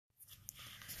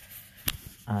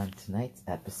On tonight's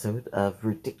episode of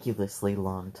ridiculously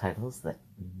long titles that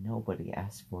nobody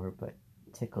asked for but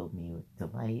tickled me with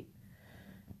delight,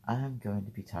 I'm going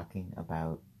to be talking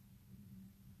about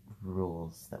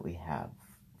rules that we have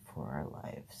for our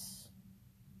lives.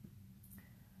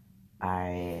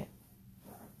 I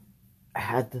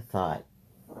had the thought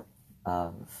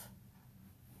of,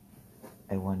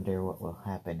 I wonder what will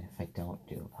happen if I don't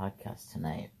do a podcast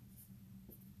tonight.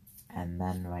 And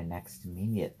then my next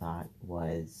immediate thought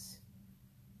was,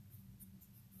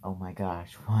 oh my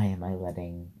gosh, why am I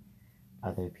letting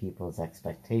other people's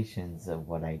expectations of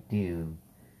what I do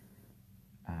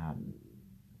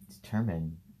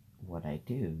determine what I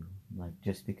do? Like,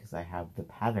 just because I have the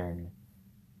pattern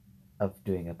of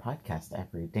doing a podcast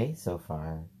every day so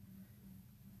far,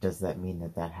 does that mean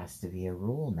that that has to be a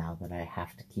rule now, that I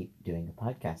have to keep doing a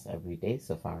podcast every day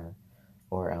so far,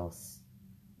 or else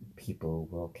people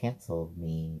will cancel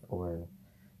me or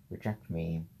reject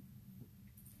me?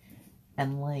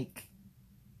 And like,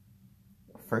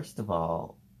 first of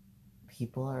all,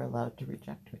 people are allowed to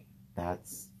reject me.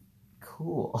 That's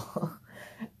cool.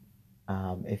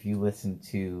 If you listen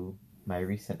to my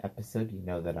recent episode, you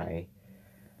know that I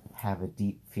have a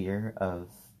deep fear of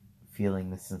feeling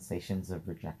the sensations of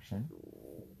rejection,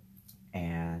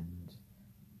 and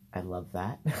I love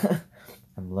that.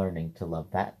 I'm learning to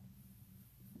love that.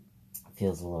 It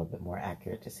feels a little bit more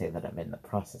accurate to say that I'm in the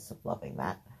process of loving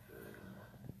that.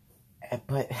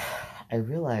 But I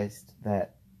realized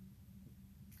that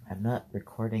I'm not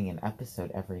recording an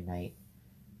episode every night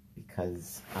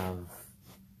because of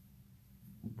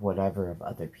whatever of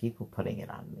other people putting it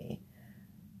on me.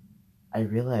 I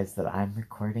realized that I'm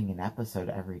recording an episode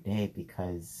every day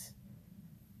because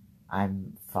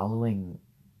I'm following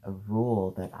a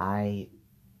rule that I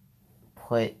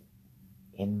put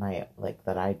in my,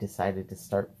 that I decided to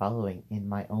start following in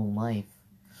my own life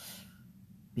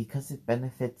because it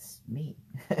benefits me.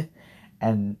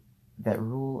 And that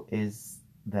rule is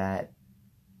that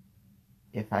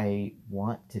if I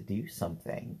want to do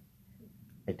something,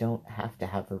 I don't have to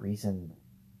have a reason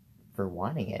for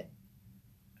wanting it.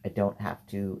 I don't have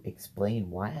to explain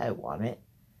why I want it.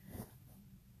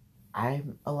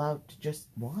 I'm allowed to just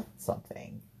want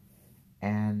something.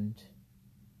 And,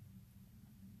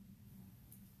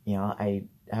 I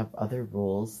have other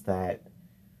rules that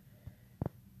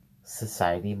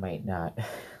society might not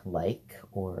like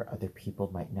or other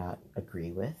people might not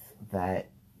agree with that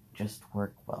just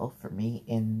work well for me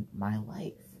in my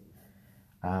life.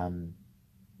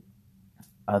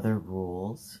 Other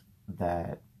rules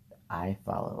that I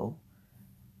follow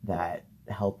that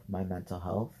help my mental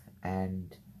health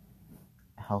and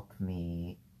help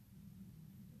me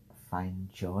find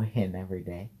joy in every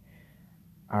day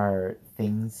are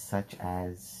things such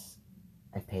as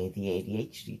I pay the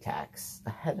ADHD tax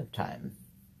ahead of time.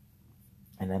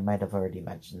 And I might have already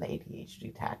mentioned the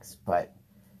ADHD tax, but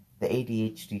the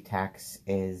ADHD tax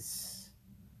is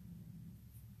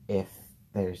if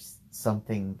there's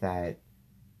something that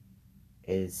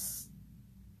is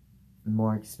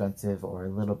more expensive or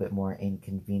a little bit more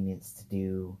inconvenience to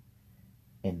do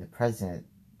in the present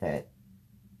that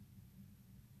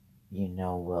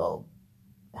will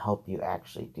help you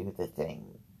actually do the thing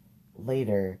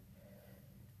later,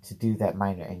 to do that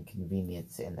minor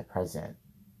inconvenience in the present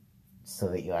so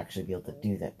that you'll actually be able to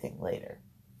do that thing later,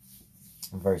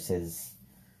 versus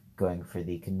going for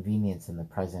the convenience in the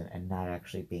present and not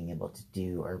actually being able to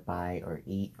do or buy or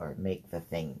eat or make the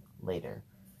thing later.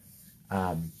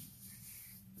 So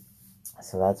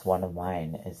that's one of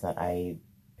mine, is that I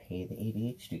pay the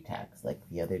ADHD tax. Like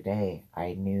the other day,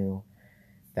 I knew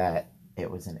that it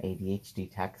was an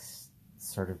ADHD tax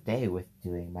sort of day with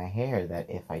doing my hair, that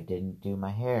if I didn't do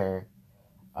my hair,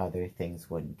 other things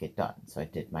wouldn't get done. So I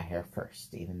did my hair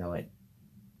first, even though it,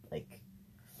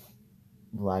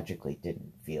 logically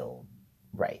didn't feel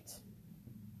right.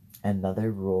 Another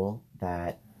rule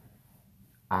that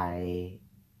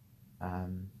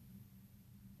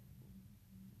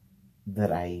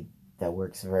that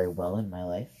works very well in my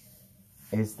life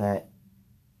is that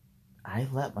I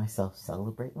let myself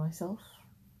celebrate myself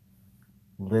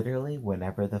literally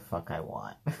whenever the fuck I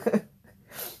want.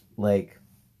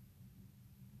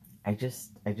 I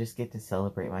just get to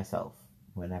celebrate myself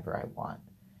whenever I want.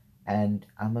 And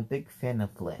I'm a big fan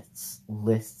of lists.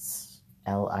 Lists,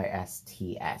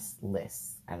 Lists,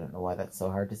 lists. I don't know why that's so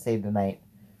hard to say tonight,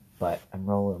 but I'm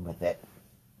rolling with it.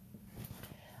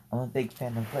 I'm a big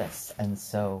fan of lists, and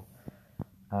so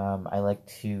I like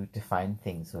to define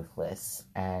things with lists.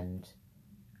 And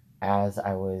as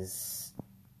I was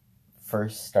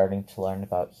first starting to learn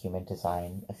about human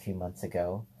design a few months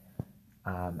ago,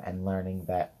 and learning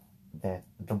that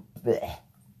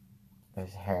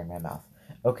There's hair in my mouth.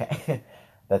 Okay,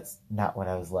 that's not what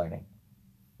I was learning.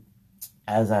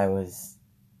 As I was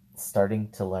starting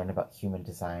to learn about human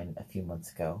design a few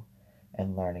months ago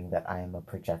and learning that I am a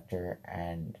projector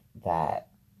and that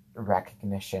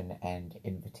recognition and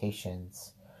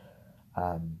invitations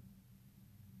um,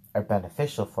 are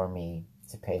beneficial for me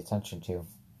to pay attention to,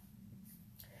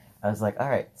 I was like, all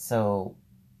right, so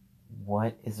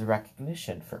what is a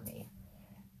recognition for me?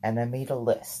 And I made a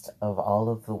list of all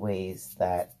of the ways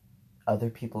that other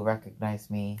people recognize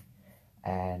me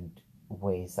and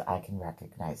ways that I can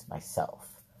recognize myself.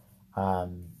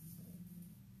 Um,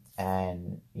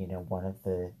 and, one of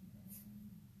the.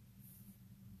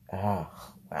 Oh,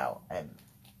 wow.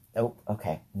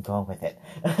 Okay. I'm going with it.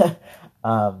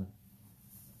 um,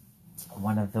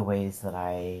 one of the ways that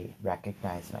I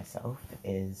recognize myself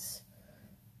is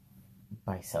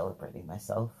by celebrating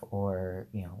myself, or,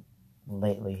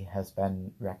 lately has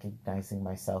been recognizing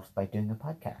myself by doing a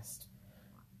podcast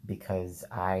because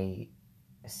I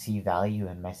see value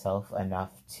in myself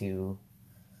enough to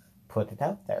put it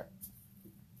out there.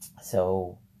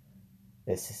 So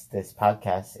this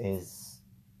podcast is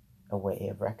a way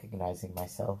of recognizing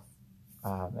myself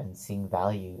and seeing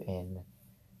value in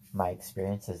my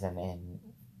experiences and in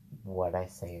what I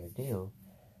say or do.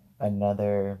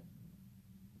 Another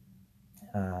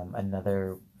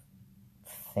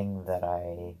thing that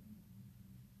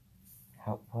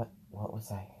what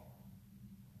was I?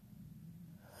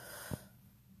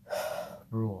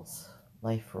 Rules,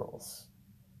 life rules.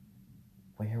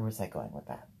 Where was I going with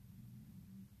that?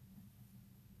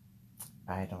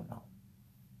 I don't know.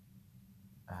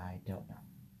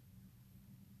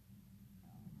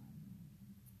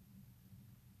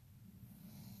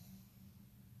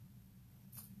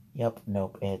 Yep,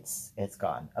 nope, it's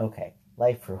gone. Okay,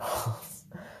 life rules.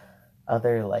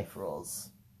 Other life rules.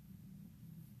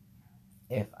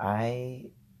 If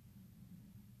I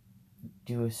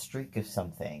do a streak of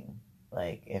something,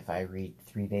 like if I read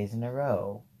 3 days in a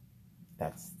row,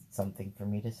 that's something for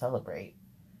me to celebrate.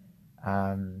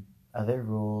 Um, other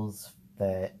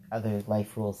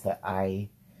life rules that I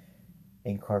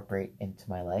incorporate into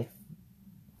my life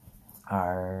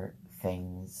are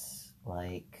things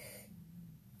like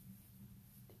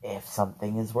if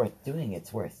something is worth doing,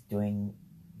 it's worth doing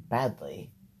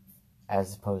badly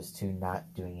as opposed to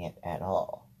not doing it at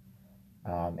all.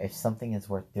 If something is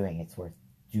worth doing, it's worth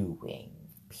doing,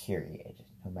 period,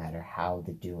 no matter how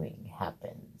the doing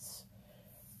happens.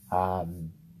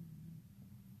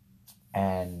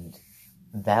 And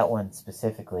that one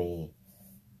specifically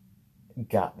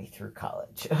got me through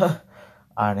college.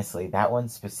 Honestly, that one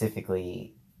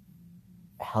specifically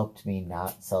helped me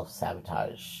not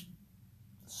self-sabotage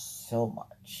so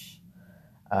much.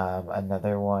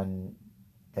 Another one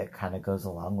that kind of goes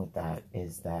along with that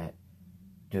is that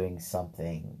doing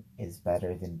something is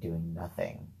better than doing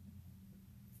nothing.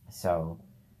 So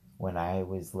when I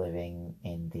was living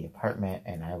in the apartment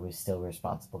and I was still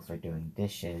responsible for doing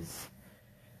dishes,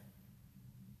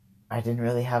 I didn't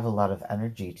really have a lot of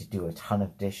energy to do a ton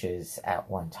of dishes at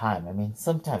one time. I mean,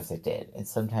 sometimes I did, and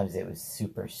sometimes it was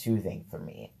super soothing for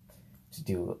me to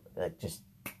do, like, just,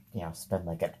 spend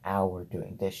like an hour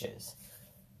doing dishes.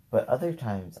 But other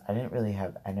times, I didn't really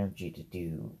have energy to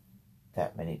do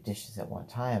that many dishes at one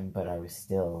time, but I was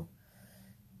still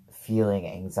feeling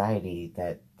anxiety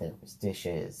that there was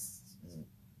dishes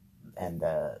and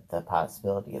the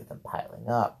possibility of them piling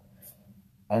up.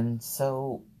 And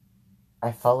so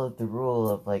I followed the rule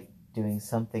of like doing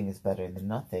something is better than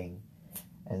nothing.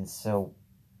 And so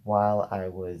while I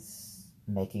was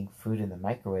making food in the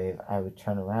microwave, I would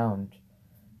turn around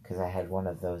because I had one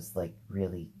of those like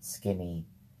really skinny,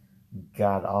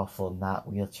 god awful, not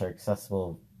wheelchair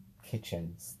accessible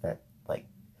kitchens that like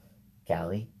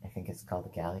galley. I think it's called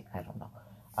a galley. I don't know.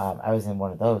 I was in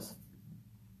one of those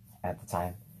at the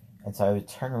time, and so I would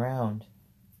turn around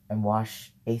and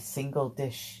wash a single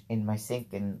dish in my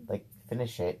sink and like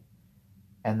finish it,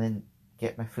 and then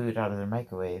get my food out of the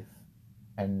microwave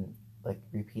and like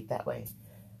repeat that way.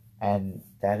 And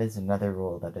that is another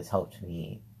rule that has helped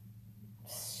me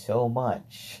so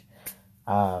much.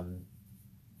 Um,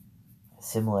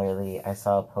 Similarly, I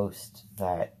saw a post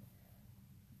that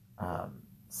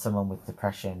someone with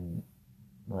depression,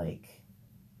 like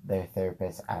their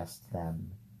therapist asked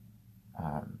them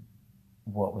um,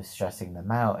 what was stressing them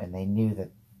out, and they knew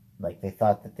that, like, they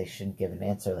thought that they shouldn't give an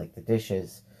answer like the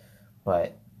dishes,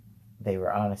 but they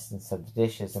were honest and said the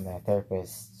dishes, and their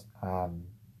therapist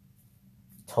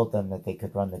told them that they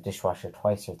could run the dishwasher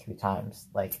twice or 3 times.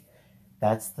 Like,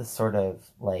 that's the sort of,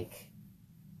 like,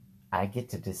 I get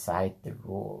to decide the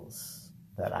rules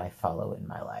that I follow in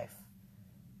my life.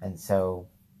 And so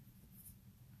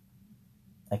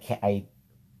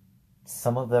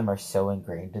some of them are so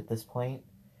ingrained at this point,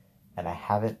 and I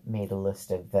haven't made a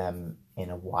list of them in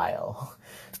a while.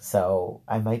 So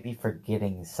I might be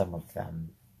forgetting some of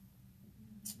them,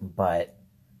 but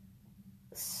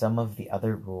some of the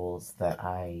other rules that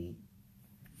I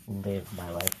live my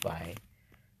life by,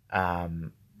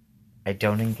 I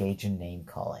don't engage in name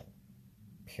calling,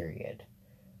 period.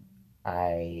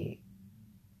 I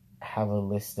have a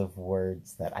list of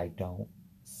words that I don't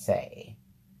say,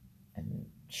 and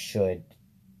should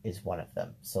is one of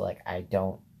them. So, like, I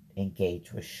don't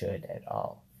engage with should at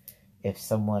all. If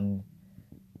someone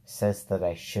says that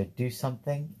I should do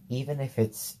something, even if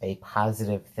it's a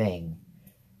positive thing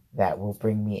that will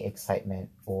bring me excitement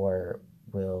or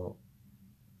will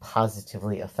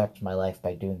positively affect my life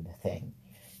by doing the thing,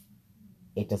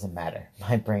 it doesn't matter.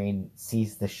 My brain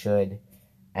sees the should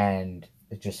and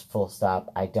just full stop.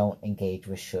 I don't engage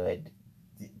with should.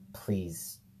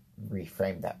 Please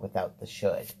reframe that without the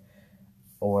should,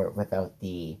 or without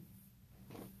the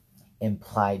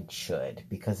implied should,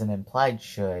 because an implied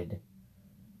should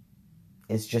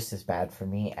is just as bad for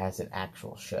me as an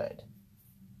actual should.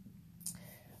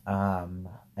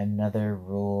 Another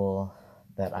rule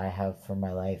that I have for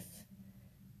my life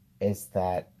is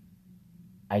that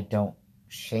I don't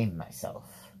shame myself.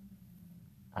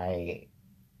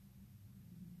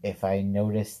 If I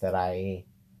notice that I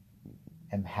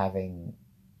am having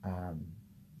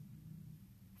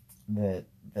the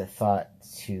thought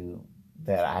to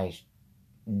that I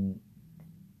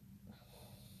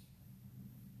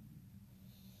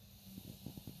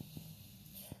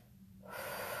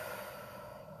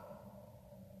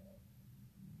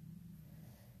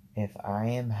if I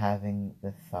am having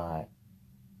the thought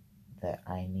that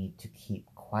I need to keep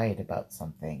quiet about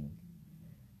something,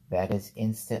 that is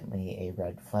instantly a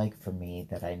red flag for me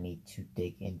that I need to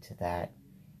dig into that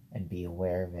and be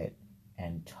aware of it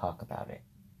and talk about it.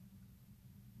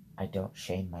 I don't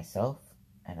shame myself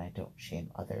and I don't shame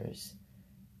others.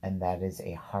 And that is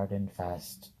a hard and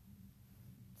fast,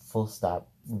 full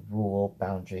stop, rule,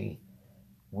 boundary,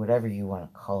 whatever you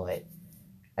want to call it.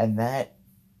 And that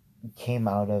came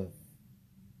out of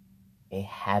a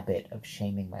habit of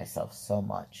shaming myself so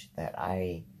much that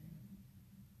I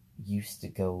used to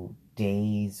go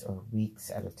days or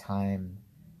weeks at a time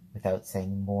without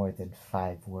saying more than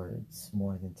 5 words,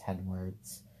 more than 10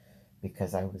 words,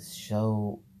 because I was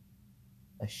so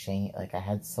ashamed. Like, I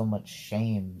had so much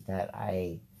shame that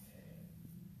I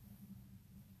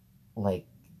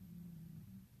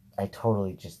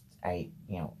totally just,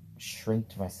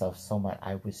 shrinked myself so much.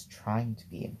 I was trying to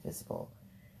be invisible.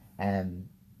 And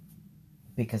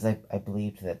because I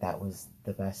believed that was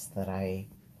the best that I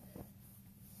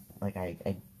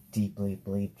deeply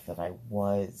believed that I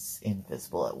was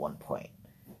invisible at one point.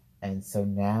 And so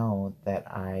now that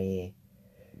I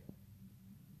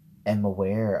am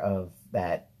aware of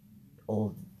that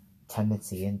old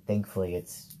tendency, and thankfully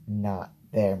it's not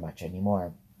there much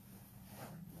anymore,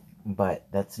 but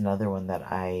that's another one that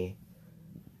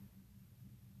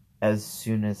as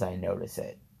soon as I notice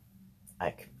it,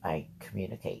 I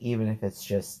communicate, even if it's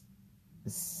just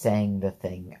saying the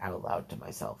thing out loud to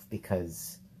myself,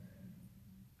 because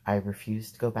I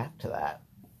refuse to go back to that.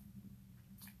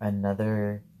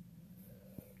 Another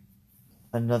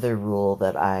rule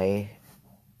that I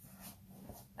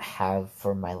have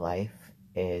for my life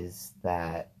is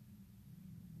that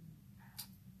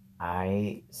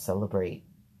I celebrate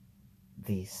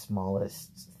the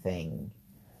smallest thing.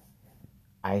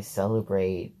 I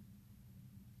celebrate,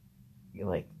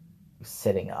 like,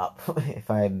 sitting up.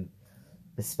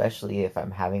 Especially if I'm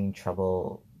having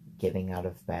trouble getting out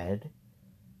of bed,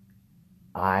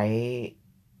 I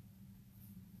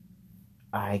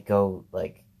go,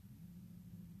 like,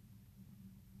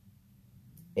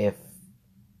 if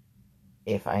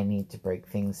I need to break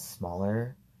things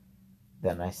smaller,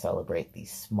 then I celebrate the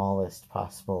smallest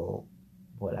possible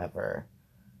whatever.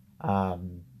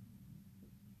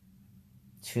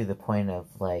 To the point of,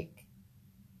 like,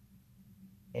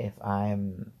 if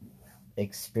I'm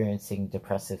experiencing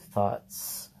depressive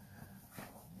thoughts,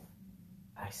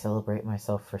 I celebrate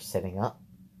myself for sitting up.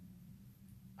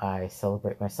 I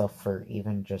celebrate myself for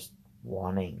even just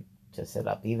wanting to sit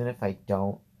up, even if I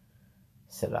don't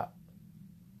sit up.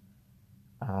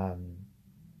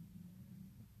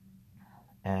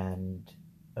 And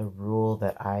a rule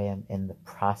that I am in the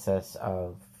process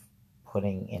of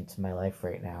putting into my life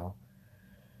right now,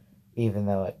 even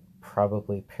though it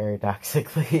probably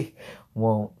paradoxically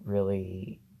won't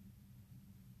really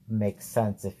make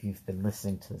sense if you've been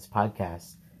listening to this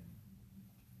podcast,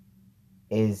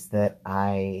 is that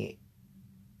I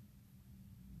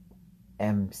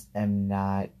am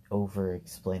not over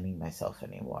explaining myself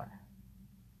anymore.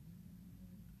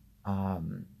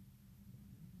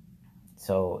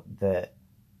 So the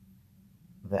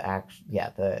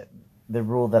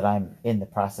rule that I'm in the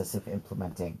process of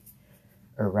implementing,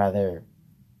 or rather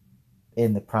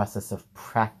in the process of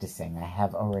practicing, I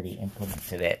have already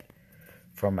implemented it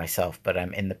for myself, but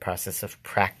I'm in the process of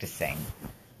practicing,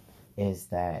 is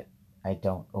that I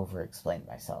don't over explain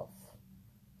myself.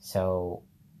 So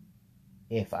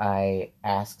if I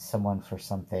ask someone for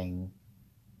something,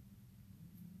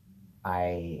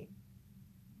 I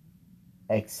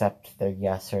accept their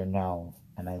yes or no,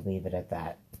 and I leave it at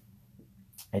that.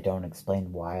 I don't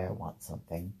explain why I want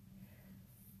something.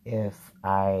 If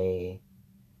I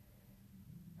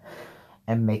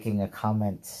am making a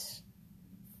comment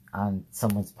on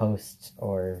someone's post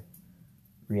or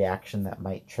reaction that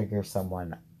might trigger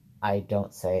someone, I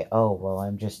don't say, oh, well,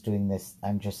 I'm just doing this,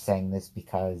 I'm just saying this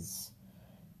because.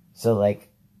 So, like,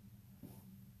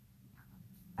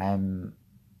 I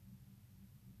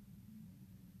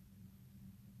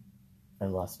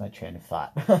lost my train of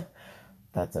thought.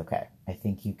 That's okay. I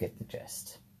think you get the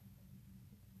gist.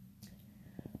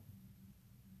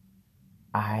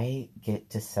 I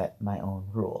get to set my own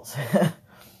rules.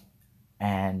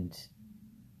 And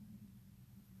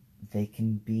they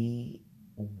can be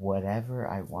whatever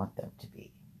I want them to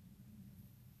be.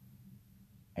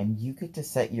 And you get to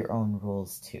set your own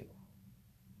rules too.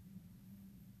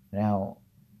 Now,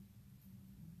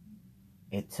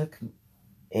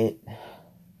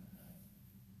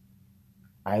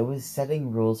 I was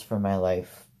setting rules for my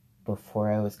life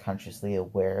before I was consciously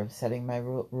aware of setting my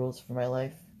rules for my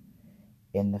life,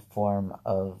 in the form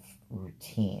of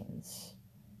routines.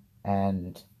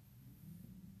 And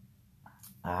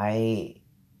I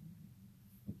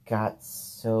got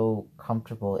so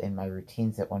comfortable in my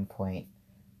routines at one point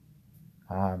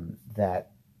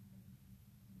that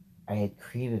I had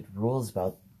created rules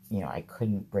about, I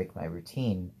couldn't break my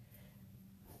routine.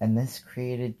 And this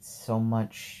created so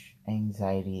much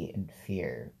anxiety and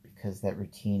fear, because that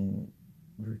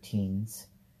routines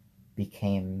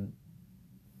became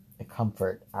a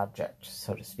comfort object,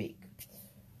 so to speak.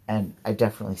 And I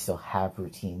definitely still have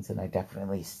routines, and I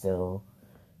definitely still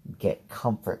get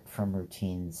comfort from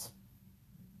routines.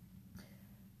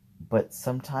 But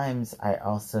sometimes I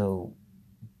also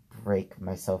break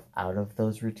myself out of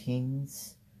those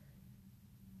routines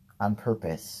on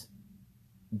purpose,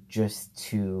 just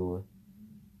to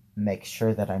make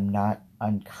sure that I'm not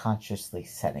unconsciously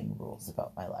setting rules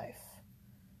about my life.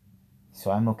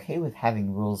 So I'm okay with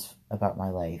having rules about my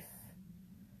life,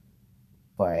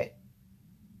 but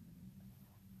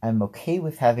I'm okay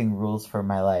with having rules for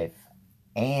my life,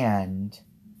 and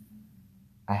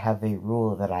I have a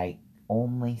rule that I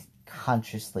only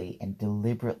consciously and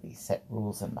deliberately set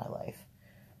rules in my life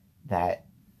that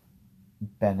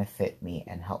benefit me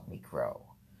and help me grow.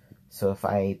 So if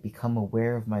I become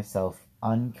aware of myself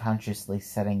unconsciously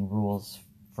setting rules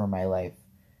for my life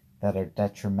that are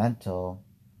detrimental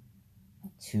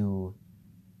to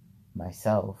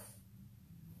myself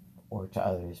or to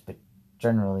others, but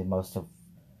generally most of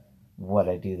what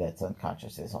I do that's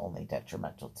unconscious is only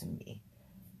detrimental to me.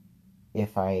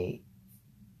 If I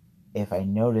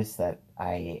notice that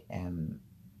I am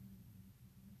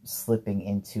slipping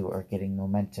into or getting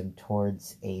momentum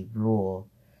towards a rule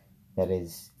that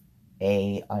is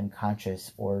A,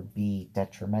 unconscious, or B,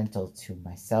 detrimental to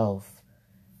myself,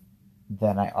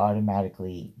 then I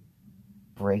automatically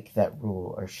break that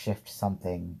rule or shift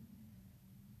something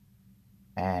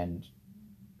and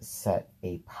set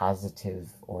a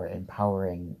positive or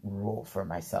empowering rule for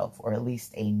myself, or at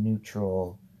least a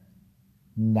neutral,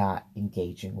 not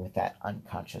engaging with that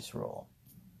unconscious rule.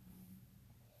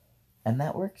 And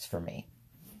that works for me.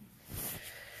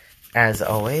 As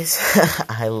always,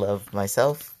 I love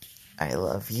myself. I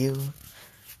love you.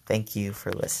 Thank you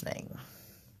for listening.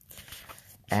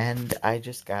 And I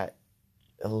just got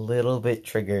a little bit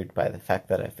triggered by the fact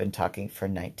that I've been talking for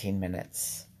 19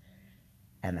 minutes.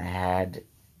 And I had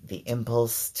the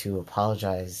impulse to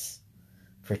apologize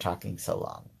for talking so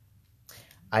long.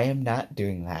 I am not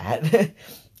doing that.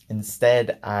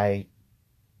 Instead, I'm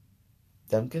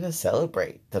going to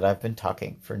celebrate that I've been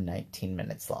talking for 19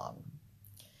 minutes long.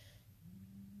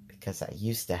 Because I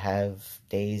used to have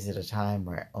days at a time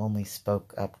where I only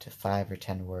spoke up to 5 or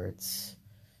 10 words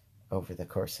over the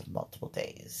course of multiple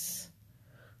days.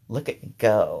 Look at me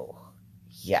go.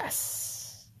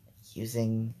 Yes.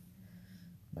 Using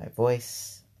my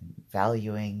voice and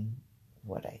valuing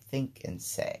what I think and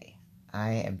say.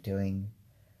 I am doing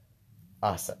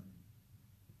awesome.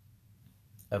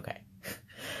 Okay.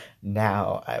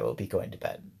 Now I will be going to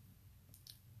bed.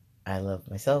 I love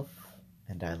myself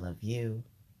and I love you.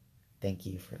 Thank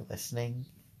you for listening.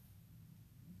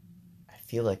 I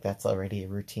feel like that's already a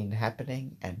routine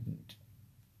happening, and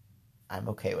I'm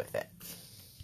okay with it.